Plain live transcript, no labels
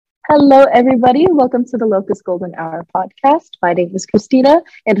Hello, everybody. Welcome to the Locust Golden Hour podcast. My name is Christina,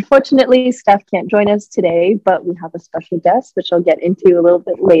 and unfortunately, Steph can't join us today, but we have a special guest, which I'll get into a little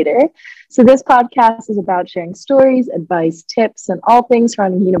bit later. So this podcast is about sharing stories, advice, tips, and all things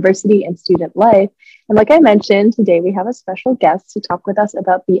surrounding university and student life. And like I mentioned, today we have a special guest to talk with us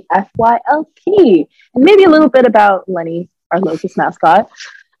about the FYLP, and maybe a little bit about Lenny, our Locust mascot.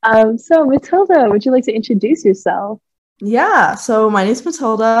 So Matilda, would you like to introduce yourself? Yeah, so my name is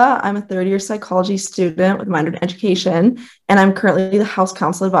Matilda. I'm a third-year psychology student with a minor in education, and I'm currently the House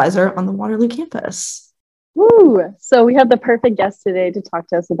Council Advisor on the Waterloo campus. Woo! So we have the perfect guest today to talk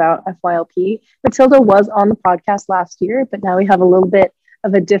to us about FYLP. Matilda was on the podcast last year, but now we have a little bit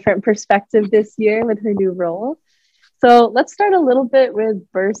of a different perspective this year with her new role. So let's start a little bit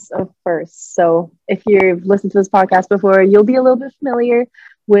with bursts of firsts. So if you've listened to this podcast before, you'll be a little bit familiar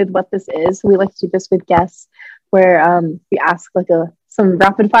with what this is. We like to do this with guests where we ask some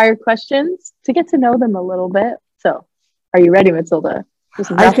rapid fire questions to get to know them a little bit. So are you ready, Matilda?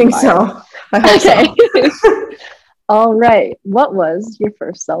 I think so. I hope so. All right. What was your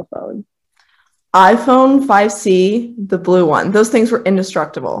first cell phone? iPhone 5C, the blue one. Those things were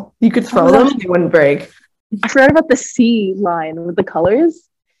indestructible. You could throw them and they wouldn't break. I forgot about the C line with the colors.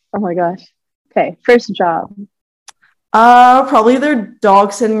 Oh my gosh. Okay. First job. Probably either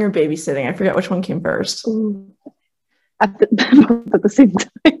dog sitting or babysitting. I forget which one came first. Ooh. At the same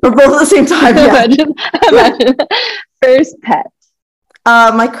time. We're both at the same time, yeah. Imagine. First pet.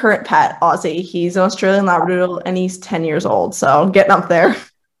 My current pet, Ozzy. He's an Australian Labradoodle and he's 10 years old, so getting up there.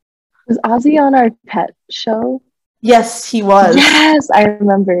 Was Ozzy on our pet show? Yes, he was. Yes, I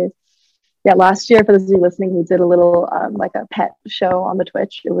remember. Yeah, last year, for those of you listening, we did a little like a pet show on the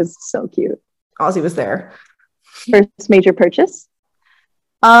Twitch. It was so cute. Ozzy was there. First major purchase?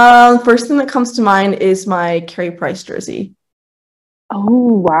 First thing that comes to mind is my Carey Price jersey.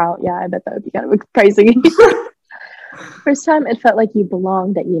 Oh, wow. Yeah, I bet that would be kind of pricey. First time it felt like you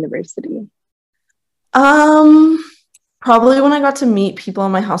belonged at university? Probably when I got to meet people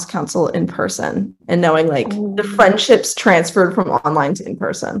on my house council in person and knowing the friendships transferred from online to in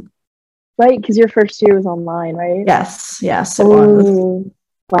person. Right, because your first year was online, right? Yes, it was.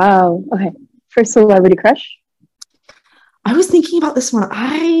 Wow. Okay. First celebrity crush? I was thinking about this one.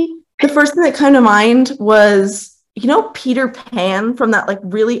 The first thing that came to mind was, Peter Pan from that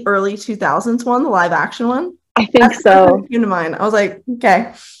really early 2000s one, the live action one. I think so. Came to mind. I was like,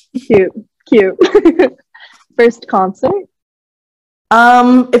 okay. Cute. First concert?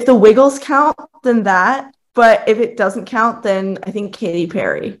 If the Wiggles count, then that. But if it doesn't count, then I think Katy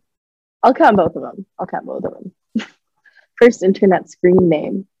Perry. I'll count both of them. First internet screen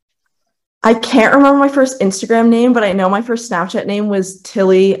name? I can't remember my first Instagram name, but I know my first Snapchat name was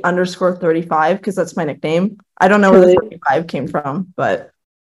Tilly_35 because that's my nickname. I don't know where the 35 came from, but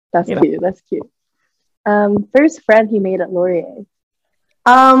that's cute. That's cute. First friend he made at Laurier?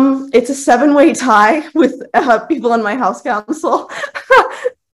 It's a 7-way tie with people in my house council.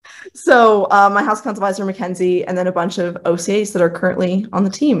 So my house council advisor, Mackenzie, and then a bunch of OCAs that are currently on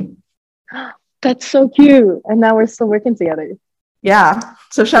the team. That's so cute. And now we're still working together. Yeah.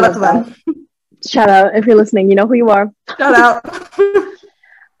 So shout out to them. Shout out if you're listening. You know who you are. Shout out.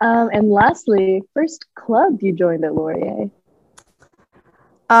 And lastly, first club you joined at Laurier?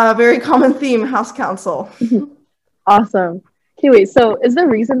 Very common theme, house council. Awesome. Okay, wait. So is the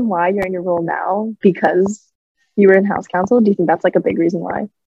reason why you're in your role now because you were in house council? Do you think that's a big reason why?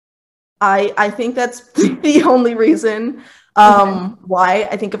 I think that's the only reason why.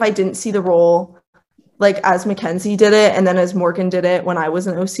 I think if I didn't see the role as Mackenzie did it and then as Morgan did it when I was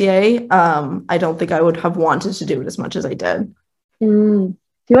an OCA, I don't think I would have wanted to do it as much as I did. Do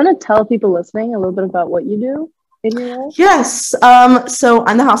you want to tell people listening a little bit about what you do in your role? Yes. So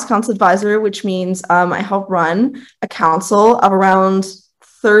I'm the House Council Advisor, which means I help run a council of around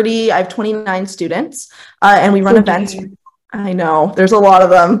 30. I have 29 students, and we run events. I know there's a lot of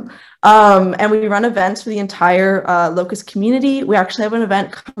them. And we run events for the entire Locust community. We actually have an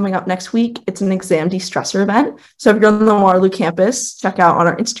event coming up next week. It's an exam de-stressor event. So if you're on the Waterloo campus, check out on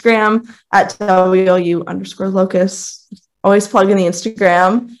our Instagram at WLU_Locust. Always plug in the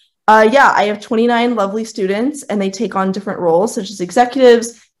Instagram. I have 29 lovely students and they take on different roles such as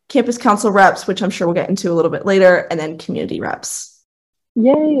executives, campus council reps, which I'm sure we'll get into a little bit later, and then community reps.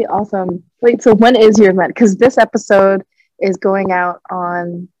 Yay, awesome. Wait, so when is your event? Because this episode is going out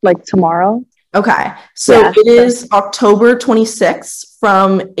on tomorrow. Okay, so it is October 26th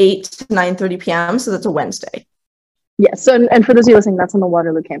from 8 to 9:30 p.m. So that's a Wednesday. Yes. So, and for those of you listening, that's on the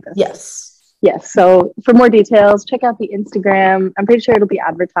Waterloo campus. Yes. Yes. So for more details, check out the Instagram. I'm pretty sure it'll be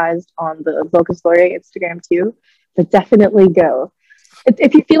advertised on the Locust Laurier Instagram too, but definitely go.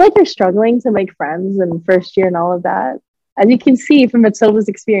 If you feel like you're struggling to make friends in first year and all of that, as you can see from Matilda's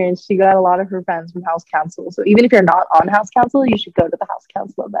experience, she got a lot of her friends from house council. So even if you're not on house council, you should go to the house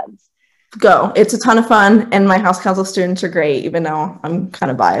council events. Go. It's a ton of fun, and my house council students are great, even though I'm kind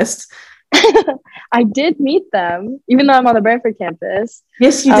of biased. I did meet them, even though I'm on the Brantford campus.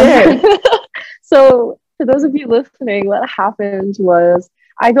 Yes, you did. So for those of you listening, what happened was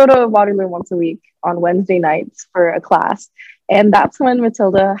I go to Waterloo once a week on Wednesday nights for a class, and that's when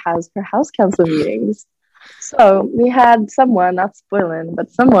Matilda has her house council meetings. So we had someone, not spoiling,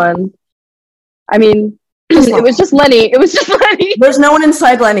 but someone, I mean, it was just Lenny. It was just Lenny. There's no one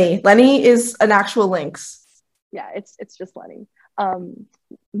inside Lenny. Lenny is an actual Lynx. Yeah, it's just Lenny.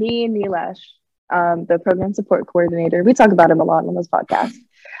 Me and Nilesh, the program support coordinator, we talk about him a lot on this podcast.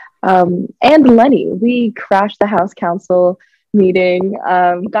 And Lenny, we crashed the house council meeting,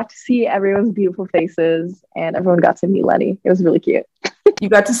 got to see everyone's beautiful faces, and everyone got to meet Lenny. It was really cute. You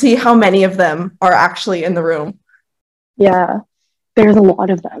got to see how many of them are actually in the room. Yeah, there's a lot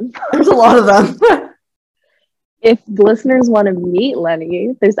of them. There's a lot of them. If the listeners want to meet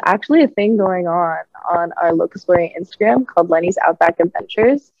Lenny, there's actually a thing going on our Locust Lawyer Instagram called Lenny's Outback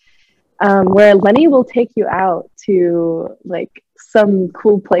Adventures, where Lenny will take you out to like some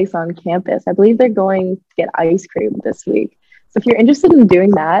cool place on campus. I believe they're going to get ice cream this week. So if you're interested in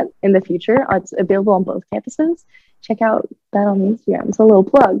doing that in the future, it's available on both campuses. Check out that on Instagram. It's a little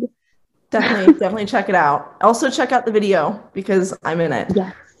plug. Definitely check it out. Also check out the video because I'm in it.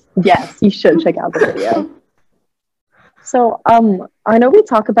 Yes, you should check out the video. So I know we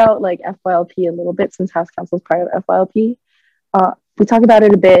talk about like FYLP a little bit since House Council is part of FYLP. We talk about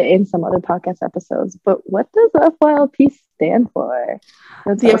it a bit in some other podcast episodes, but what does FYLP stand for?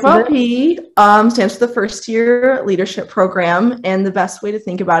 The FYLP stands for the First Year Leadership Program, and the best way to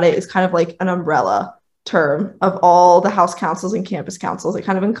think about it is kind of like an umbrella term of all the house councils and campus councils. It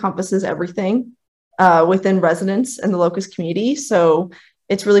kind of encompasses everything within residents and the Locust community. So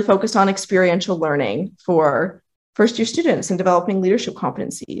it's really focused on experiential learning for first-year students and developing leadership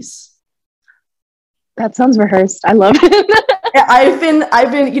competencies. That sounds rehearsed. I love it. I've been,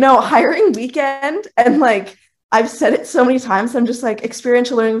 hiring weekend, and like I've said it so many times. I'm just like,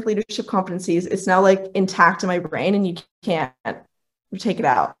 experiential learning with leadership competencies. It's now like intact in my brain, and you can't take it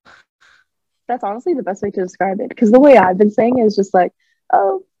out. That's honestly the best way to describe it, because the way I've been saying it is just like,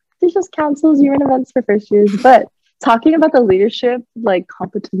 oh, there's just councils, you're in events for first years, but talking about the leadership like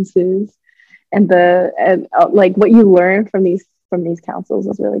competencies and like what you learn from these councils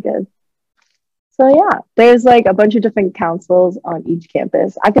is really good. So yeah, there's like a bunch of different councils on each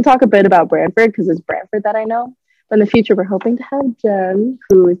campus. I can talk a bit about Brantford because it's Brantford that I know. But in the future, we're hoping to have Jen,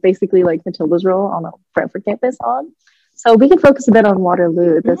 who is basically like Matilda's role on the Brantford campus, on. So we can focus a bit on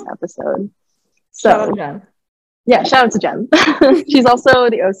Waterloo this episode. So shout out Jen. Yeah, shout out to Jen. She's also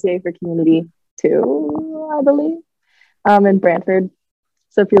the OCA for Community 2, I believe, in Brantford.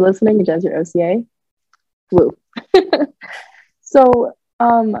 So if you're listening and Jen's your OCA, woo. So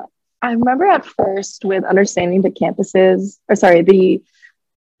I remember at first with understanding the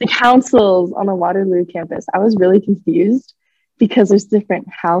councils on the Waterloo campus, I was really confused because there's different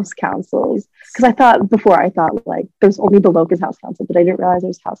house councils. Because I thought like there's only the Locust House Council, but I didn't realize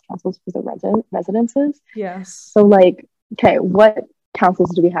there's house councils for the residences. Yes. So like, okay, what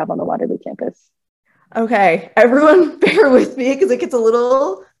councils do we have on the Waterloo campus? Okay, everyone bear with me because it gets a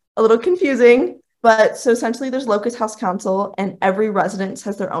little confusing. But so essentially there's Locust House Council, and every residence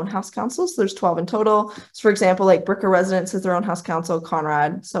has their own house council. So there's 12 in total. So for example, like Bricker residence has their own house council,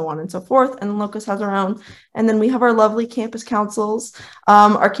 Conrad, so on and so forth. And Locust has our own. And then we have our lovely campus councils.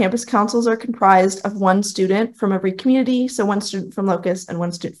 Our campus councils are comprised of one student from every community. So one student from Locust and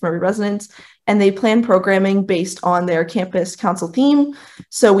one student from every residence. And they plan programming based on their campus council theme.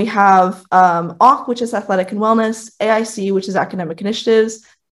 So we have AUC, which is athletic and wellness, AIC, which is academic initiatives,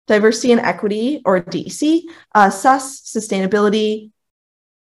 Diversity and Equity, or DEC, SUS, Sustainability,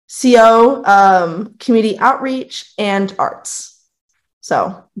 CO, Community Outreach, and Arts.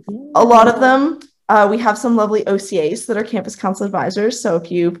 So a lot of them, we have some lovely OCAs that are Campus Council Advisors. So if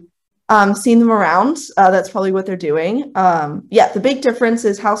you've seen them around, that's probably what they're doing. The big difference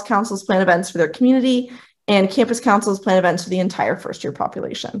is house councils plan events for their community, and campus councils plan events for the entire first-year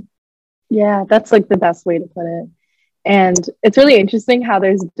population. Yeah, that's like the best way to put it. And it's really interesting how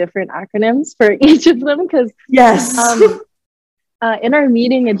there's different acronyms for each of them, because yes, in our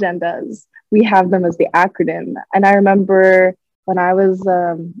meeting agendas, we have them as the acronym. And I remember when I was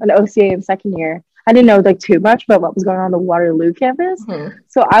an OCA in second year, I didn't know like too much about what was going on the Waterloo campus. Mm-hmm.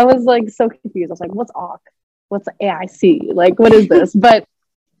 So I was like so confused. I was like, what's AUC? What's AIC? Like, what is this? But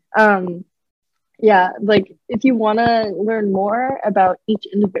Yeah, like if you want to learn more about each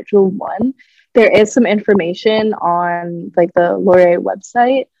individual one, there is some information on like the Laurier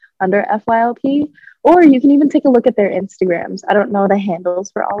website under FYLP, or you can even take a look at their Instagrams. I don't know the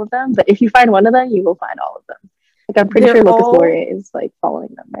handles for all of them, but if you find one of them, you will find all of them. Like I'm pretty sure Lucas Laurier is like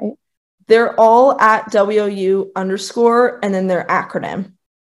following them, right? They're all at WOU _ and then their acronym.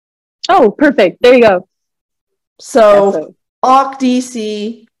 Oh, perfect. There you go. So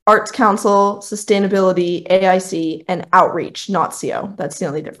OCDC, Arts Council, Sustainability, AIC, and Outreach, not CO. That's the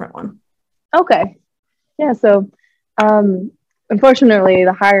only different one. Okay. Yeah, so unfortunately,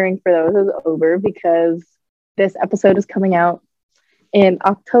 the hiring for those is over because this episode is coming out in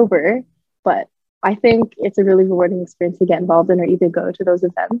October, but I think it's a really rewarding experience to get involved in or either go to those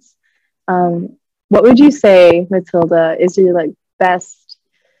events. What would you say, Matilda, is your like best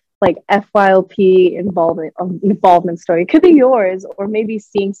like FYLP involvement story? It could be yours or maybe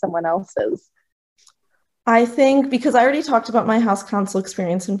seeing someone else's. I think because I already talked about my House Council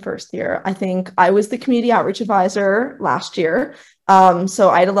experience in first year, I think I was the community outreach advisor last year. So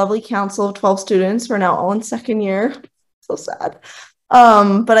I had a lovely council of 12 students who are now all in second year. So sad.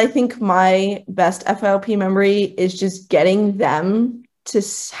 But I think my best FYLP memory is just getting them to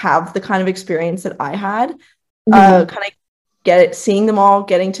have the kind of experience that I had. Kind of seeing them all,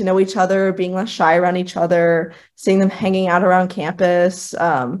 getting to know each other, being less shy around each other, seeing them hanging out around campus,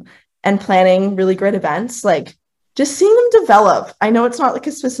 and planning really great events, like just seeing them develop. I know it's not like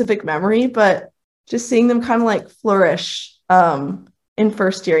a specific memory, but just seeing them kind of like flourish in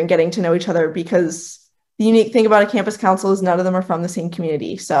first year and getting to know each other, because the unique thing about a campus council is none of them are from the same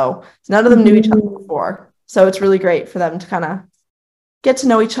community. So none of them knew each other before. So it's really great for them to kind of get to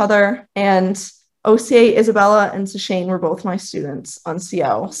know each other. And OCA, Isabella, and Sashane were both my students on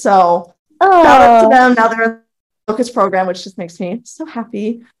CO. So shout out to them. Now they're in the focus program, which just makes me so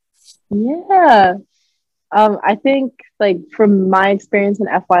happy. Yeah. I think like from my experience in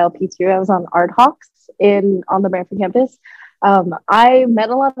FYLP too, I was on Art Hawks on the Brantford campus. I met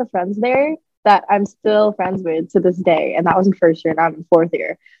a lot of friends there that I'm still friends with to this day. And that was in first year and I'm in fourth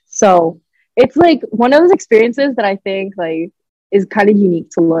year. So it's like one of those experiences that I think like is kind of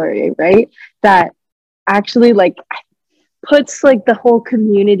unique to Laurier, right? That actually like puts like the whole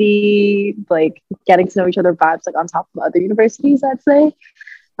community, like getting to know each other vibes like on top of other universities, I'd say.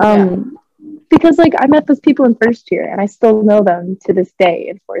 Because like I met those people in first year and I still know them to this day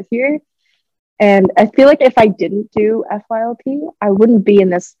in fourth year. And I feel like if I didn't do FYLP, I wouldn't be in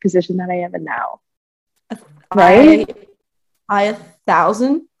this position that I am in now. Right? I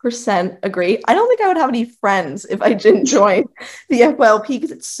 1,000% agree. I don't think I would have any friends if I didn't join the FYLP,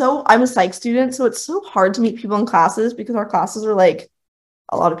 because I'm a psych student, so it's so hard to meet people in classes because our classes are like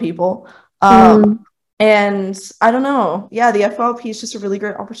a lot of people. And I don't know. Yeah, the FYLP is just a really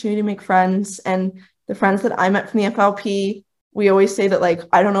great opportunity to make friends. And the friends that I met from the FYLP, we always say that, like,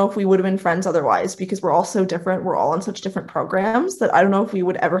 I don't know if we would have been friends otherwise, because we're all so different. We're all in such different programs that I don't know if we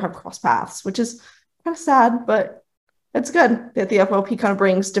would ever have crossed paths, which is kind of sad, but it's good that the FYLP kind of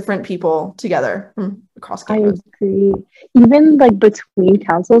brings different people together from across campus. I agree. Even like between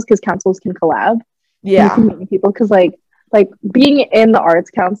councils, because councils can collab. Yeah. You can meet people because like being in the arts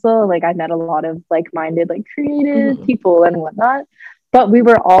council, like I met a lot of like-minded, like creative people and whatnot, but we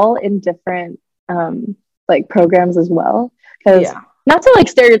were all in different like programs as well. Because not to like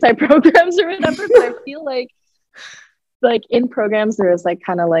stereotype programs or whatever, but I feel like in programs there is like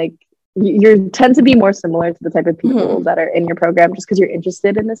kind of like you tend to be more similar to the type of people that are in your program just because you're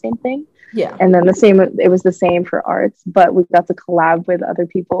interested in the same thing. Yeah. And then it was the same for arts, but we got to collab with other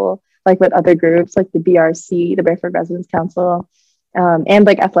people, like with other groups, like the BRC, the Brantford Residents Council, and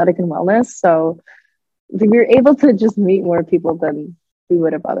like athletic and wellness. So we were able to just meet more people than we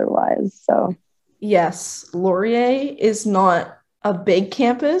would have otherwise. So yes, Laurier is not a big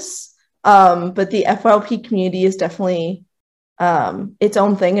campus, but the FYLP community is definitely its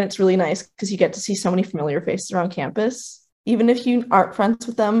own thing, and it's really nice because you get to see so many familiar faces around campus. Even if you aren't friends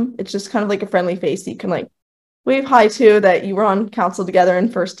with them, it's just kind of like a friendly face that you can like wave hi to, that you were on council together in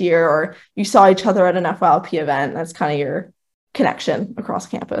first year, or you saw each other at an FYLP event. That's kind of your connection across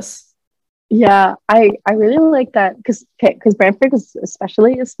campus. Yeah, I really like that because Brantford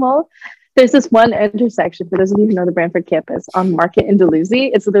especially is small. There's this one intersection, for those of you who know the Brantford campus, on Market and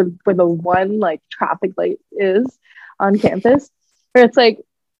Dalhousie. It's where the one like traffic light is on campus, where it's like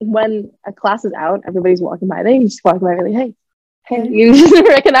when a class is out, everybody's walking by. They just walk by really, hey, you just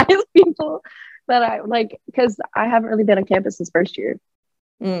recognize people that I like, because I haven't really been on campus since first year.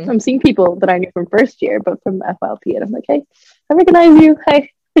 So I'm seeing people that I knew from first year, but from FYLP, and I'm like, hey, I recognize you.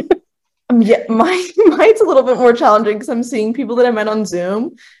 Hey. Yeah, mine's a little bit more challenging because I'm seeing people that I met on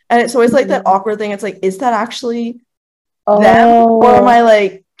Zoom, and it's always like that awkward thing. It's like, is that actually them, or am I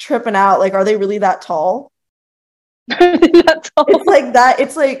like tripping out? Like, are they really that tall? That's all. It's like that.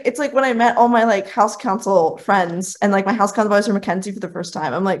 It's like when I met all my like house council friends and like my house council advisor Mackenzie for the first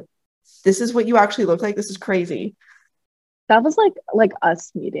time. I'm like, this is what you actually look like. This is crazy. That was like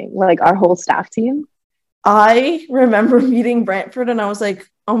us meeting, like our whole staff team. I remember meeting Brantford and I was like,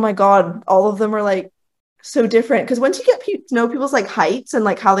 oh my God, all of them are like so different. Because once you get to know people's like heights and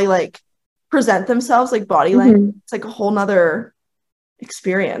like how they like present themselves, like body language, it's like a whole nother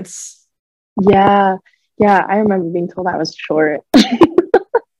experience. Yeah. Yeah. I remember being told I was short. Yeah.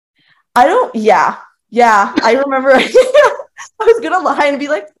 I remember I was gonna lie and be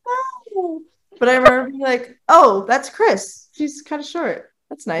like, no. But I remember being like, oh, that's Chris. She's kind of short.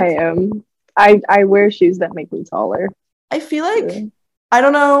 That's nice. I am. I wear shoes that make me taller. I feel like, I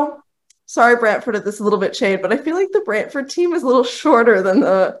don't know. Sorry, Brantford, at this a little bit shade, but I feel like the Brantford team is a little shorter than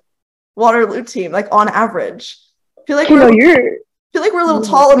the Waterloo team, like on average. I feel like we're a little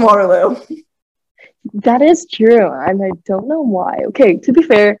tall in Waterloo. That is true, and I don't know why. Okay, to be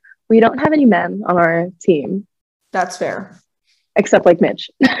fair, we don't have any men on our team. That's fair. Except like Mitch.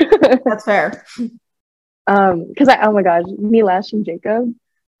 That's fair. Because oh my gosh, Nilesh and Jacob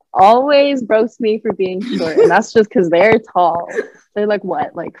always roast me for being short, and that's just because they're tall. They're like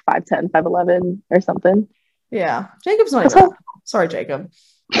what, like 5'10", 5'11", or something. Yeah, Jacob's not even. Sorry, Jacob.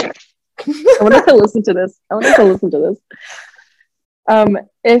 I wonder if he'll listen to this.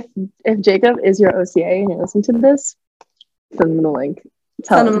 If Jacob is your OCA and you listen to this, send him the link.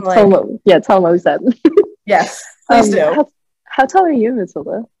 Tell him what we said. Yes, please do. How tall are you,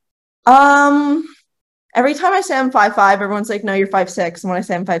 Matilda? Every time I say I'm 5'5", everyone's like, no, you're 5'6". And when I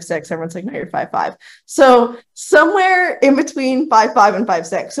say I'm 5'6", everyone's like, no, you're 5'5". So somewhere in between 5'5" and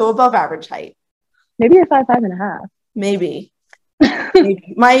 5'6", so above average height. Maybe you're 5'5" and a half. Maybe.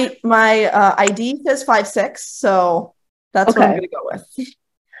 My ID says 5'6", so that's what I'm gonna go with.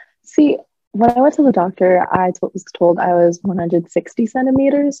 See, when I went to the doctor, I was told I was 160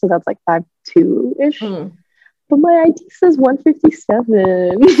 centimeters, so that's like 5'2" ish. But my ID says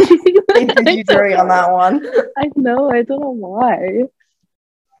 157. They did you dirty on that one. I know, I don't know why.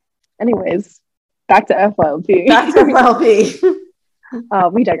 Anyways, back to FYLP.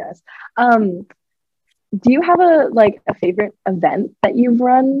 We digress. Do you have a favorite event that you've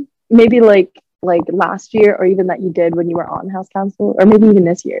run? Maybe like last year, or even that you did when you were on House Council, or maybe even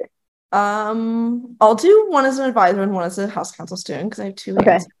this year? I'll do one as an advisor and one as a House Council student because I have two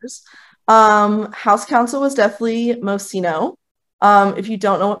answers. House Council was definitely Mocino. If you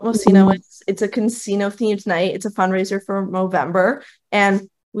don't know what Mocino is, it's a casino themed night. It's a fundraiser for Movember, and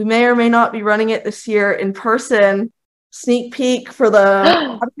we may or may not be running it this year in person. Sneak peek for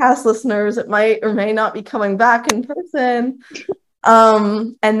the podcast listeners, it might or may not be coming back in person.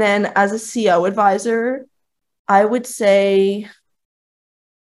 And then as a CO advisor, I would say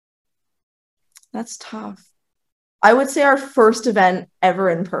that's tough. I would say our first event ever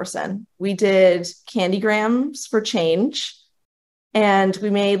in person. We did candygrams for change, and we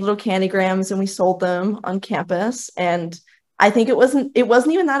made little candygrams and we sold them on campus. And I think it wasn't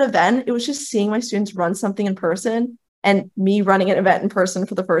even that event. It was just seeing my students run something in person and me running an event in person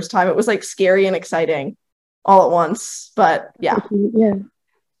for the first time. It was like scary and exciting all at once. But yeah. Yeah.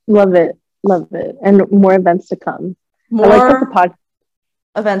 Love it. And more events to come.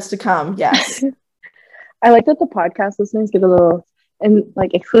 Events to come, yes. I like that the podcast listeners get a little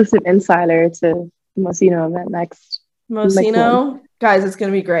exclusive insider to the Mocino event next. Mocino, guys, it's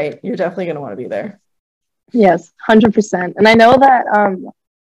going to be great. You're definitely going to want to be there. Yes, 100%. And I know that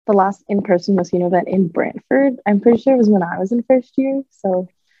the last in-person Mocino event in Brantford, I'm pretty sure it was when I was in first year. So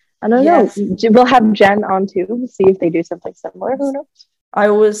I don't know. We'll have Jen on too, see if they do something similar. Who knows? I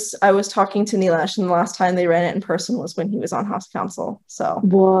was talking to Nilesh, and the last time they ran it in person was when he was on House Council. So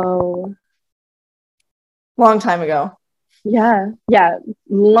whoa. Long time ago. Yeah,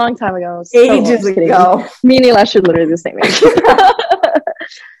 long time ago. Ages ago. Me and Nilesh are literally the same age.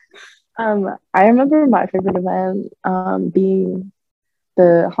 I remember my favorite event being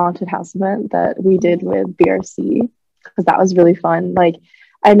the haunted house event that we did with BRC, because that was really fun. Like,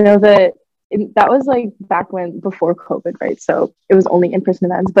 I know that that was like back before COVID, right? So it was only in-person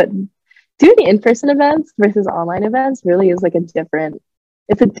events, but doing in-person events versus online events really is like it's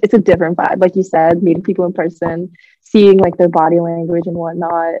a different vibe. Like you said, meeting people in person, seeing like their body language and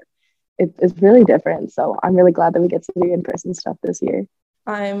whatnot, it's really different. So I'm really glad that we get to do in-person stuff this year.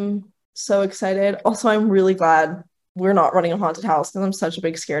 I'm so excited. Also, I'm really glad we're not running a haunted house because I'm such a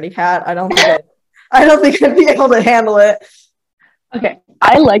big scaredy cat. I don't think I'd be able to handle it. Okay,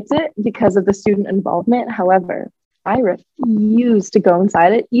 I liked it because of the student involvement. However, I refused to go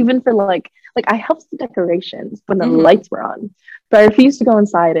inside it, even for like I helped the decorations when the lights were on, but I refused to go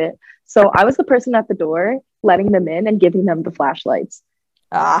inside it. So I was the person at the door letting them in and giving them the flashlights.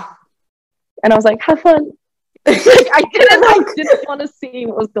 And I was like, have fun. I didn't want to see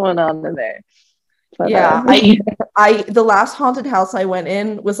what was going on in there. But, yeah, I the last haunted house I went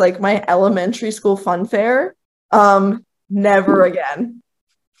in was like my elementary school fun fair. Never again.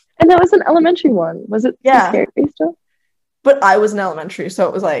 And that was an elementary one. Was it scary still? But I was in elementary, so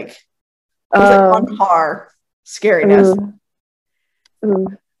it was like on par scariness. Ooh.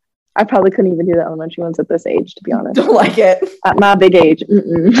 I probably couldn't even do the elementary ones at this age, to be honest. Don't like it. At my big age.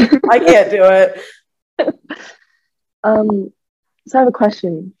 I can't do it. So I have a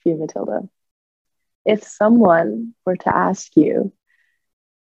question for you, Matilda. If someone were to ask you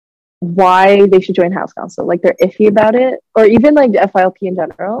why they should join House Council, like they're iffy about it, or even like the FYLP in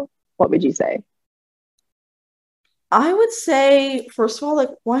general, what would you say? I would say, first of all, like,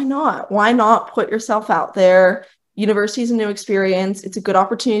 why not? Why not put yourself out there? University is a new experience. It's a good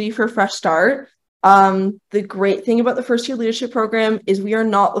opportunity for a fresh start. The great thing about the first year leadership program is we are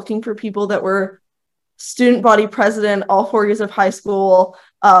not looking for people that were student body president all 4 years of high school,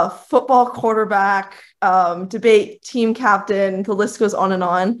 football quarterback, debate team captain, the list goes on and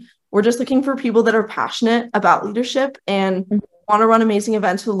on. We're just looking for people that are passionate about leadership and want to run amazing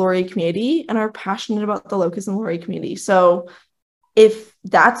events for the Laurier community and are passionate about the Locust and Laurier community. So if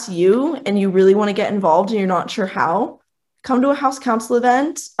that's you and you really want to get involved and you're not sure how, come to a House Council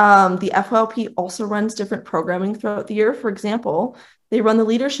event. The FYLP also runs different programming throughout the year. For example, they run the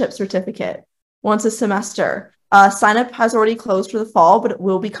leadership certificate once a semester. Sign up has already closed for the fall, but it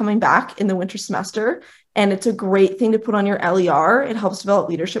will be coming back in the winter semester. And it's a great thing to put on your LER. It helps develop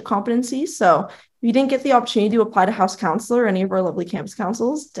leadership competencies. So if you didn't get the opportunity to apply to House Council or any of our lovely campus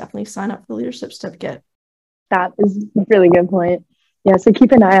councils, definitely sign up for the leadership certificate. That is a really good point. Yeah, so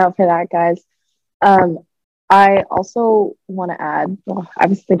keep an eye out for that, guys. I also want to add, I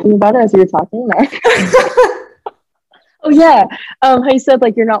was thinking about it as you were talking there. Oh yeah, how you said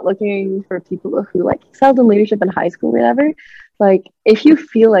like you're not looking for people who like excelled in leadership in high school or whatever. Like if you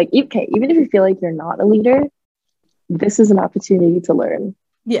feel like, okay, even if you feel like you're not a leader, this is an opportunity to learn.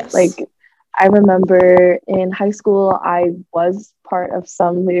 Yes. Like I remember in high school, I was part of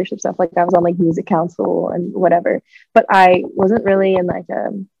some leadership stuff. Like I was on like music council and whatever, but I wasn't really in like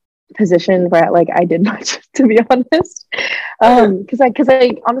a position where like I did much, to be honest. Because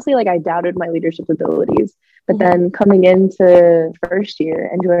I honestly like I doubted my leadership abilities. But then coming into first year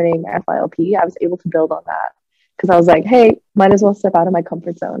and joining FYLP, I was able to build on that because I was like, hey, might as well step out of my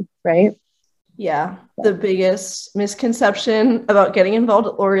comfort zone, right? Yeah. The biggest misconception about getting involved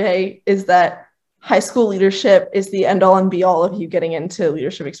at Laurier is that high school leadership is the end all and be all of you getting into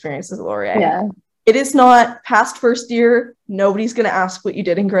leadership experiences at Laurier. Yeah. It is not. Past first year. Nobody's going to ask what you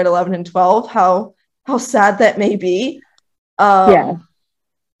did in grade 11 and 12, how sad that may be. Yeah.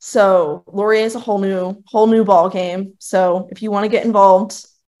 So Laurier is a whole new ball game. So if you want to get involved,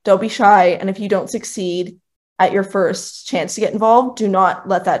 don't be shy. And if you don't succeed at your first chance to get involved, do not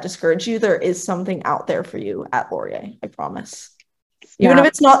let that discourage you. There is something out there for you at Laurier, I promise. Yeah. Even if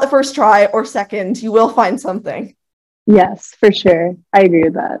it's not the first try or second, you will find something. Yes, for sure. I agree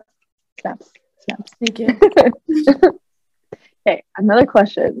with that. Snaps. Thank you. Okay, another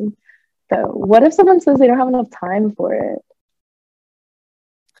question. So what if someone says they don't have enough time for it?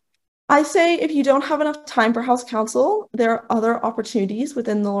 I say if you don't have enough time for House Council, there are other opportunities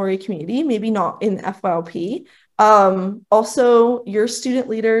within the Laurier community, maybe not in FYLP. Also, your student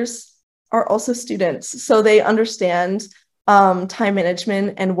leaders are also students, so they understand time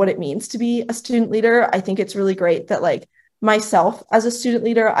management and what it means to be a student leader. I think it's really great that like myself as a student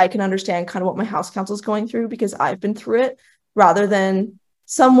leader, I can understand kind of what my House Council is going through because I've been through it rather than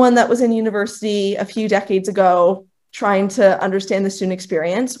someone that was in university a few decades ago trying to understand the student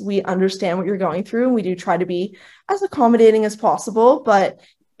experience. We understand what you're going through and we do try to be as accommodating as possible. But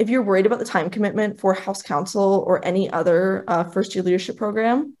if you're worried about the time commitment for House Council or any other first year leadership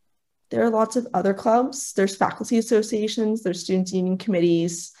program, there are lots of other clubs. There's faculty associations, there's student union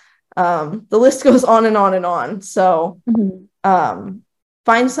committees. The list goes on and on and on. So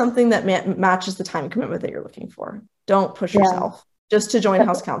find something that matches the time commitment that you're looking for. Don't push yourself just to join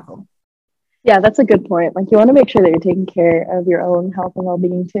House Council. Yeah, that's a good point. Like you want to make sure that you're taking care of your own health and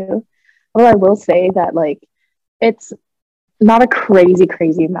well-being too. Although I will say that like it's not a crazy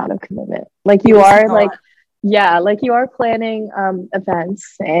amount of commitment. Like you are like, yeah, like you are planning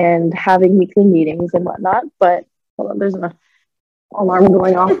events and having weekly meetings and whatnot. But hold on, there's an alarm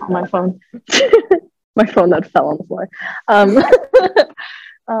going off on my phone. my phone that fell on the floor.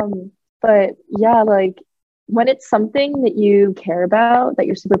 But yeah, like when it's something that you care about, that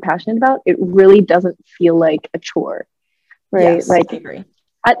you're super passionate about, it really doesn't feel like a chore, right? Yes, like I agree.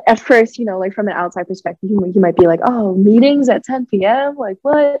 at first, like from an outside perspective, you might be like, oh, meetings at 10 p.m. Like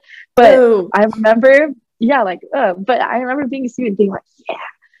what? But Ooh. I remember, but I remember being a student being like, yeah,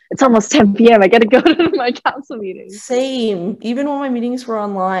 it's almost 10 p.m. I got to go to my council meeting. Same. Even when my meetings were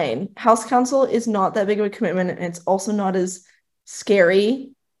online, House Council is not that big of a commitment, and it's also not as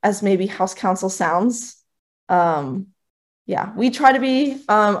scary as maybe House Council sounds. Yeah, we try to be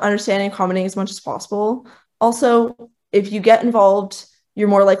understanding and accommodating as much as possible. Also, if you get involved, you're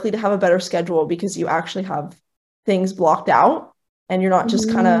more likely to have a better schedule because you actually have things blocked out and you're not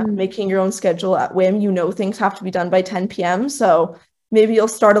just kind of making your own schedule at whim. Things have to be done by 10 p.m. So maybe you'll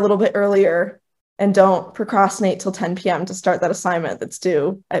start a little bit earlier and don't procrastinate till 10 p.m. to start that assignment that's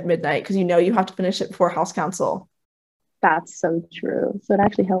due at midnight because you have to finish it before House Council. That's so true. So it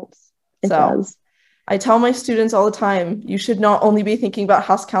actually helps. It does. I tell my students all the time, you should not only be thinking about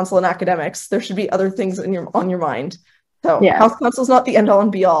House Council and academics. There should be other things on your mind. So yeah. House Council is not the end all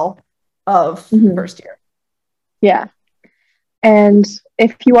and be all of first year. Yeah. And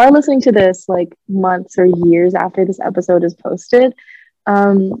if you are listening to this like months or years after this episode is posted,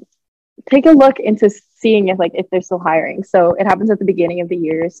 take a look into seeing if they're still hiring. So it happens at the beginning of the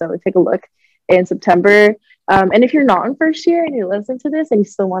year. So take a look in September. And if you're not in first year and you're listening to this and you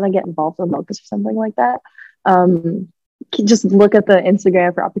still want to get involved in Locus or something like that, just look at the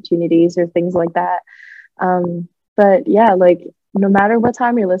Instagram for opportunities or things like that. But yeah, like no matter what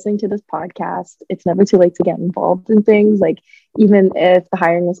time you're listening to this podcast, it's never too late to get involved in things. Like even if the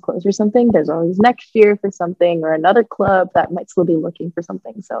hiring is closed or something, there's always next year for something or another club that might still be looking for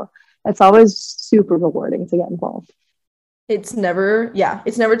something. So it's always super rewarding to get involved. It's never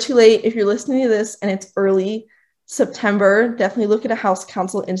too late. If you're listening to this and it's early September, definitely look at a House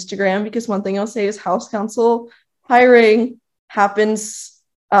Council Instagram, because one thing I'll say is House Council hiring happens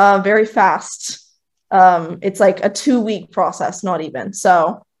very fast. It's like a 2-week process, not even.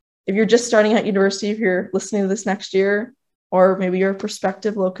 So if you're just starting at university, if you're listening to this next year, or maybe you're a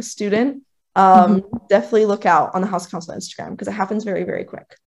prospective Locus student, definitely look out on the House Council Instagram because it happens very, very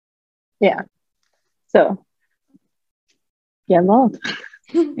quick. Yeah. So get involved.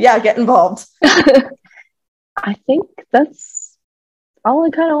 Yeah, get involved. I think that's all I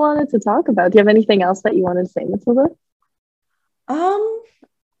kind of wanted to talk about. Do you have anything else that you wanted to say, Matilda?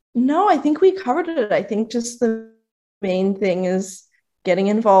 No, I think we covered it. I think just the main thing is getting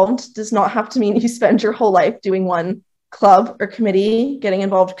involved does not have to mean you spend your whole life doing one club or committee. Getting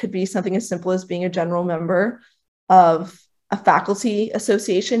involved could be something as simple as being a general member of a faculty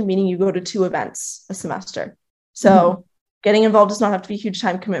association, meaning you go to 2 events a semester. So getting involved does not have to be a huge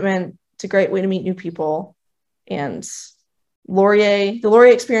time commitment. It's a great way to meet new people. And the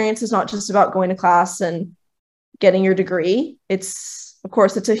Laurier experience is not just about going to class and getting your degree. Of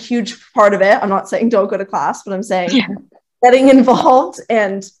course, it's a huge part of it. I'm not saying don't go to class, but I'm saying getting involved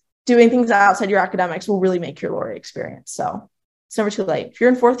and doing things outside your academics will really make your Laurier experience. So it's never too late. If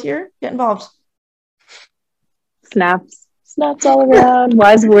you're in 4th year, get involved. Snaps all around.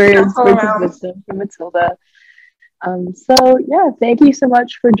 Wise words of wisdom from Matilda. So yeah, thank you so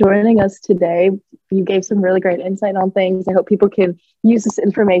much for joining us today. You gave some really great insight on things. I hope people can use this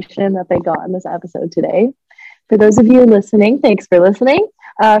information that they got in this episode today. For those of you listening, thanks for listening.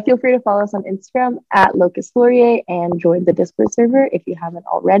 Feel free to follow us on Instagram at Locus Laurier and join the Discord server if you haven't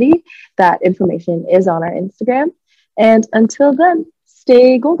already. That information is on our Instagram. And until then,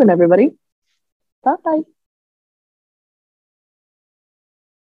 stay golden, everybody. Bye.